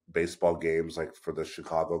at baseball games like for the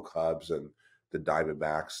Chicago Cubs and the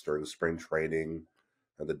Diamondbacks during spring training,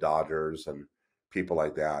 and the Dodgers and people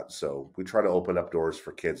like that. So we try to open up doors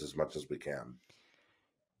for kids as much as we can.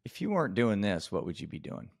 If you weren't doing this, what would you be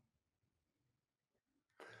doing?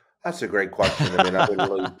 That's a great question. I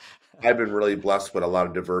mean, I've been really blessed with a lot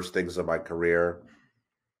of diverse things in my career,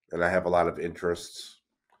 and I have a lot of interests.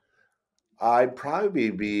 I'd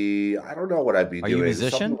probably be, I don't know what I'd be Are you a doing.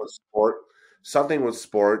 musician? Something with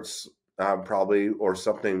sports, probably, or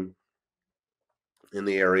something in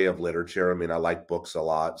the area of literature. I mean, I like books a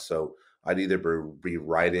lot, so I'd either be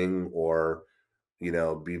writing or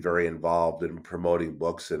be very involved in promoting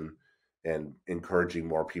books and encouraging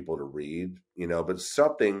more people to read, but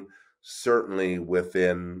something certainly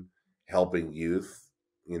within helping youth.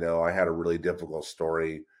 I had a really difficult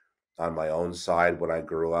story on my own side when I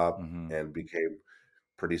grew up Mm-hmm. and became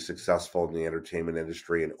pretty successful in the entertainment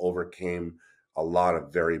industry and overcame a lot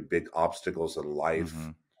of very big obstacles in life. Mm-hmm.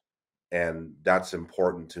 And that's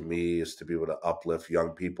important to me, is to be able to uplift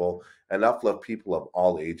young people and uplift people of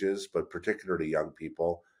all ages, but particularly young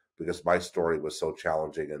people, because my story was so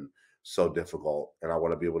challenging and so difficult, and I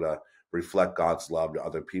want to be able to reflect God's love to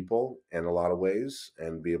other people in a lot of ways,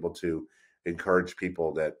 and be able to encourage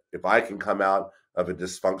people that if I can come out of a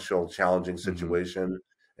dysfunctional, challenging Mm-hmm. situation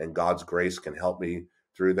and God's grace can help me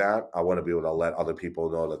through that, I want to be able to let other people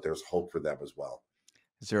know that there's hope for them as well.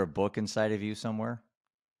 Is there a book inside of you somewhere?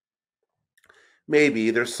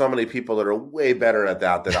 Maybe there's so many people that are way better at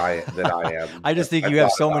that than I am. I just think I you have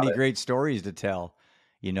thought so about many it. great stories to tell.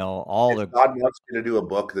 All If the God wants me to do a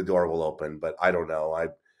book, the door will open. But I don't know.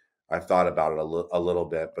 I've thought about it a little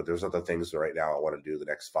bit, but there's other things that right now I want to do the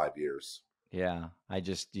next 5 years. yeah. I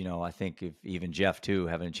just I think if even Jeff too,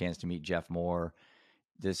 having a chance to meet Jeff Moore,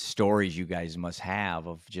 the stories you guys must have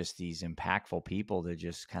of just these impactful people that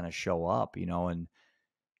just kind of show up, and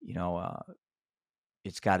you know, uh,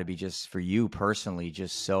 it's got to be just for you personally,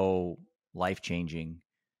 just so life changing.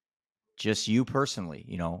 Just you personally,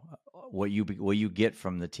 what you get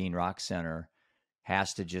from the Teen Rock Center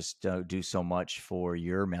has to just do so much for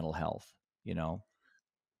your mental health. You know.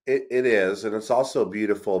 It is, and it's also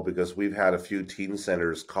beautiful because we've had a few teen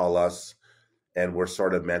centers call us, and we're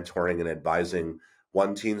sort of mentoring and advising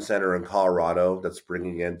one teen center in Colorado that's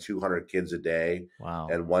bringing in 200 kids a day, Wow.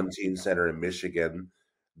 and one teen center in Michigan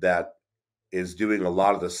that is doing a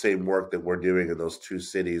lot of the same work that we're doing in those two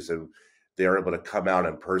cities. And they're able to come out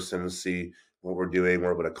in person and see what we're doing.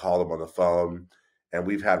 We're able to call them on the phone. And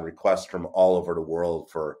we've had requests from all over the world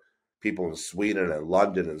for people in Sweden and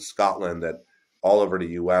London and Scotland, that all over the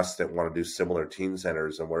US, that want to do similar teen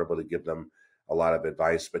centers. And we're able to give them a lot of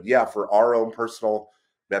advice. But yeah, for our own personal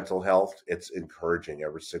mental health, it's encouraging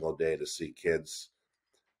every single day to see kids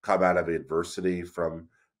come out of adversity, from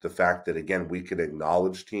the fact that, again, we can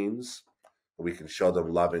acknowledge teens, we can show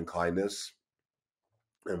them love and kindness.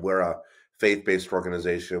 And we're a faith-based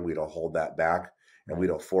organization. We don't hold that back, and we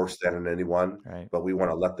Right. don't force that on anyone. Right. But we want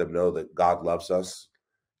to let them know that God loves us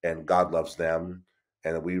and God loves them.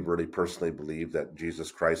 And that we really personally believe that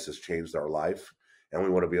Jesus Christ has changed our life. And we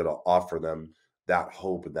want to be able to offer them that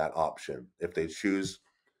hope and that option. If they choose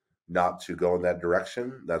not to go in that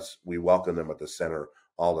direction, we welcome them at the center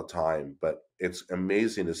all the time. But it's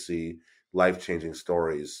amazing to see life-changing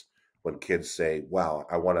stories when kids say, wow,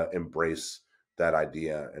 I want to embrace that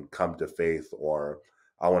idea and come to faith, or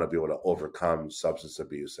I want to be able to overcome substance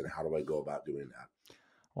abuse, and how do I go about doing that?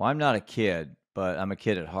 Well, I'm not a kid, but I'm a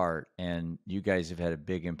kid at heart, and you guys have had a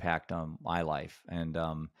big impact on my life. And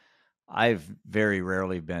I've very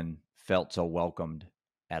rarely been felt so welcomed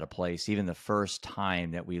at a place. Even the first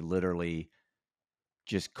time that we literally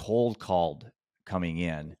just cold called coming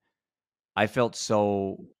in, I felt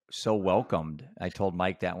so welcomed. I told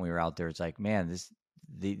Mike that when we were out there. It's like, man,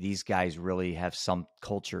 these guys really have some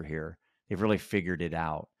culture here. They've really figured it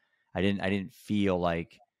out. I didn't feel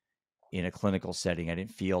like in a clinical setting. I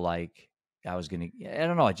didn't feel like I was going to, I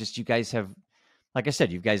don't know. I just, you guys have, like I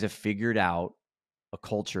said, you guys have figured out a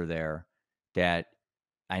culture there that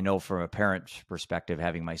I know from a parent's perspective,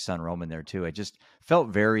 having my son Roman there too, it just felt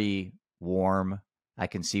very warm. I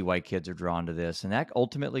can see why kids are drawn to this. And that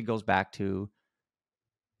ultimately goes back to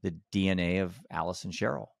the DNA of Alice and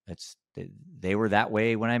Cheryl. They were that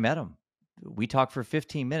way when I met them. We talked for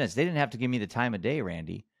 15 minutes. They didn't have to give me the time of day,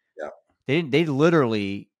 Randy. Yeah, They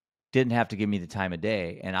literally didn't have to give me the time of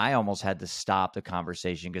day. And I almost had to stop the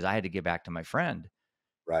conversation because I had to get back to my friend.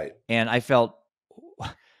 right. And I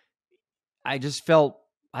just felt,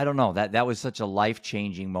 I don't know, that was such a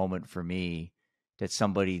life-changing moment for me, that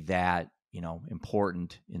somebody that,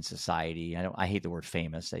 important in society. I hate the word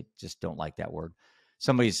famous. I just don't like that word.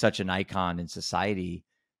 Somebody's such an icon in society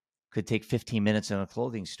could take 15 minutes in a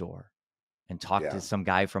clothing store and talk Yeah. to some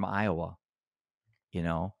guy from Iowa, you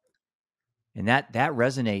know? And that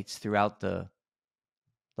resonates throughout the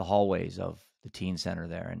hallways of the teen center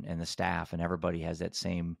there, and the staff, and everybody has that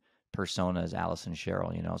same persona as Alice and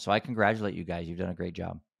Cheryl. So I congratulate you guys. You've done a great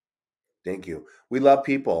job. Thank you. We love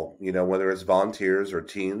people, whether it's volunteers or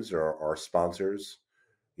teens or sponsors,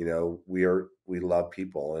 we love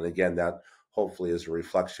people. And again, that hopefully is a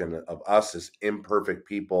reflection of us as imperfect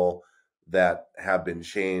people that have been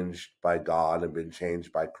changed by God and been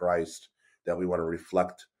changed by Christ, that we want to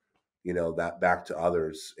reflect, that back to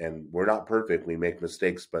others. And we're not perfect. We make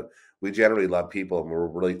mistakes, but we generally love people, and we're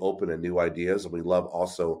really open to new ideas. And we love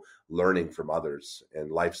also learning from others. And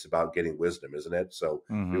life's about getting wisdom, isn't it? So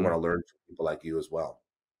we Mm-hmm. want to learn from people like you as well.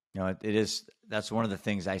 It is. That's one of the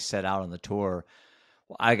things I set out on the tour.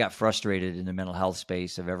 Well, I got frustrated in the mental health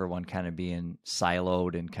space of everyone kind of being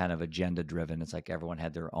siloed and kind of agenda driven. It's like everyone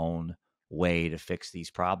had their own way to fix these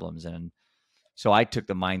problems. And so I took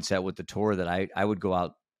the mindset with the tour that I would go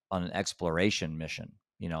out on an exploration mission,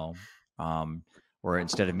 um, where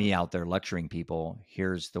instead of me out there lecturing people,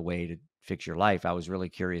 here's the way to fix your life, I was really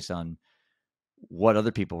curious on what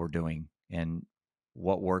other people were doing and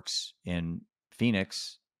what works in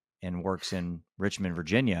Phoenix and works in Richmond,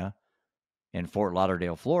 Virginia, and Fort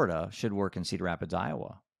Lauderdale, Florida should work in Cedar Rapids,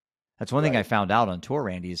 Iowa. That's one thing I Right. found out on tour,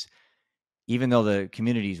 Randy, is even though the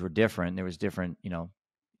communities were different, there was different,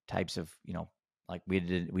 types of, like we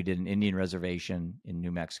did an Indian reservation in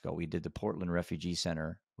New Mexico. We did the Portland Refugee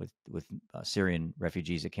Center with Syrian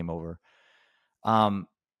refugees that came over. Um,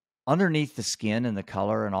 Underneath the skin and the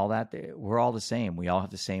color and all that, we're all the same. We all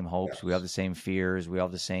have the same hopes. We have Yes. the same fears. We all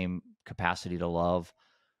have the same capacity to love.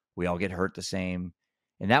 We all get hurt the same.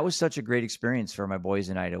 And that was such a great experience for my boys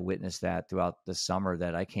and I to witness that throughout the summer,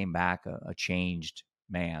 that I came back a changed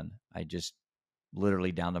man. I just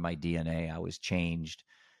literally, down to my DNA, I was changed.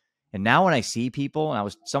 And now when I see people,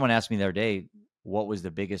 and someone asked me the other day, what was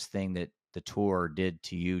the biggest thing that the tour did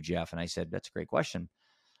to you, Jeff? And I said, that's a great question.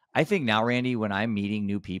 I think now, Randy, when I'm meeting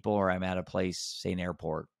new people or I'm at a place, say an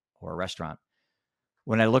airport or a restaurant,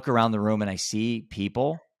 when I look around the room and I see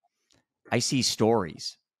people, I see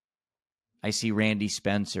stories. I see Randy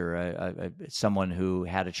Spencer, someone who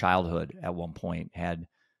had a childhood at one point, had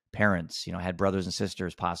parents, had brothers and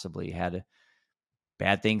sisters, possibly had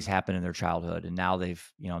bad things happen in their childhood. And now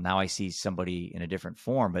now I see somebody in a different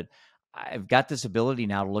form. But I've got this ability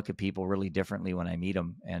now to look at people really differently when I meet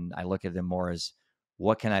them. And I look at them more as,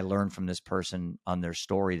 what can I learn from this person on their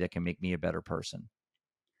story that can make me a better person?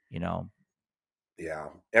 You know? Yeah.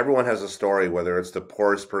 Everyone has a story, whether it's the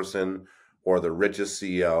poorest person or the richest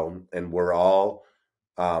CEO, and we're all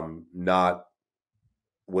not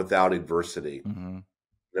without adversity, Mm-hmm.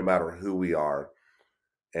 no matter who we are.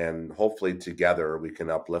 And hopefully together we can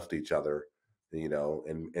uplift each other,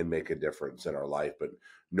 and make a difference in our life. But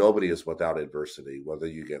nobody is without adversity, whether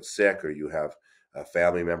you get sick or you have a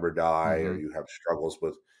family member die or Mm-hmm. you have struggles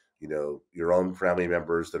with, your own family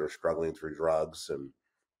members that are struggling through drugs. And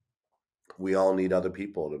we all need other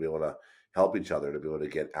people to be able to help each other to be able to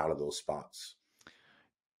get out of those spots.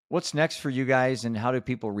 What's next for you guys, and how do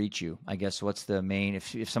people reach you? I guess what's the main,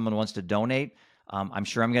 if someone wants to donate, I'm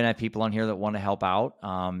sure I'm going to have people on here that want to help out.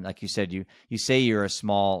 Like you said, you say you're a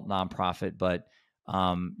small nonprofit, but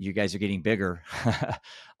you guys are getting bigger.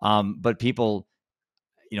 But people,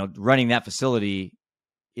 running that facility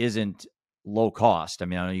isn't low cost. I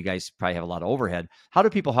mean, I know you guys probably have a lot of overhead. How do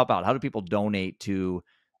people help out? How do people donate to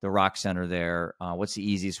the Rock Center there? What's the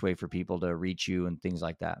easiest way for people to reach you and things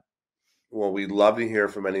like that? Well, we'd love to hear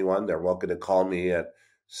from anyone. They're welcome to call me at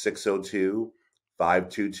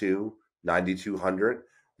 602-522-9200.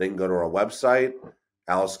 They can go to our website,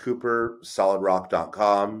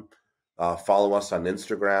 AliceCooperSolidRock.com. Follow us on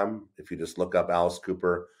Instagram. If you just look up Alice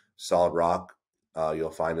Cooper Solid Rock, you'll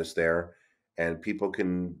find us there. And people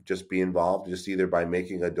can just be involved just either by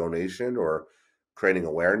making a donation or creating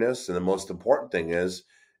awareness. And the most important thing is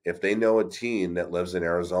if they know a teen that lives in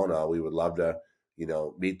Arizona, we would love to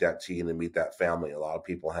meet that teen and meet that family. A lot of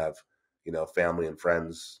people have, family and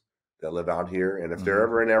friends that live out here. And if they're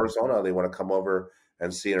ever in Arizona, they want to come over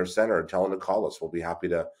and see our center, tell them to call us. We'll be happy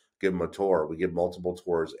to give them a tour. We give multiple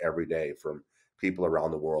tours every day from people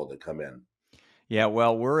around the world that come in. Yeah,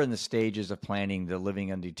 well, we're in the stages of planning the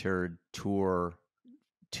Living Undeterred Tour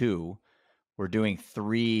 2. We're doing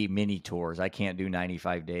 3 mini tours. I can't do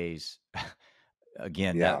 95 days.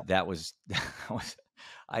 Again, Yeah. that was,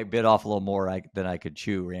 I bit off a little more than I could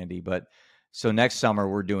chew, Randy. But so next summer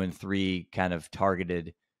we're doing 3 kind of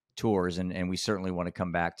targeted tours, and we certainly want to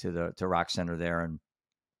come back to Rock Center there and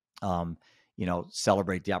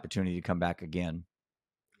celebrate the opportunity to come back again.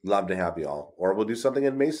 Love to have you all. Or we'll do something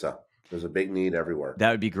in Mesa. There's a big need everywhere.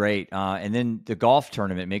 That would be great. And then the golf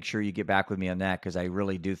tournament, make sure you get back with me on that, because I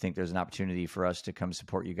really do think there's an opportunity for us to come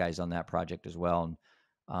support you guys on that project as well.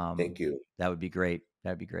 And Thank you. that would be great.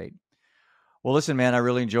 That'd be great. Well, listen, man, I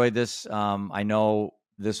really enjoyed this. I know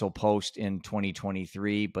this will post in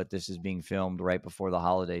 2023, but this is being filmed right before the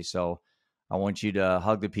holidays. So I want you to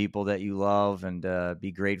hug the people that you love and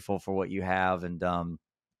be grateful for what you have. And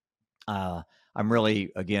I'm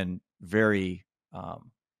really, again, very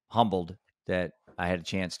humbled that I had a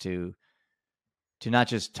chance to not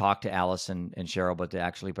just talk to Alice and Cheryl, but to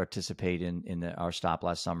actually participate in our stop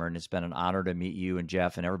last summer. And it's been an honor to meet you and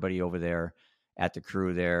Jeff and everybody over there at the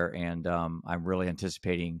crew there. And I'm really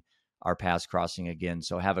anticipating our paths crossing again.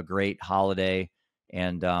 So have a great holiday.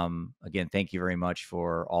 And again, thank you very much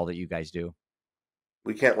for all that you guys do.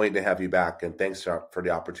 We can't wait to have you back. And thanks for the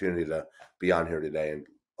opportunity to be on here today and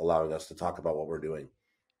allowing us to talk about what we're doing.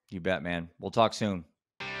 You bet, man. We'll talk soon.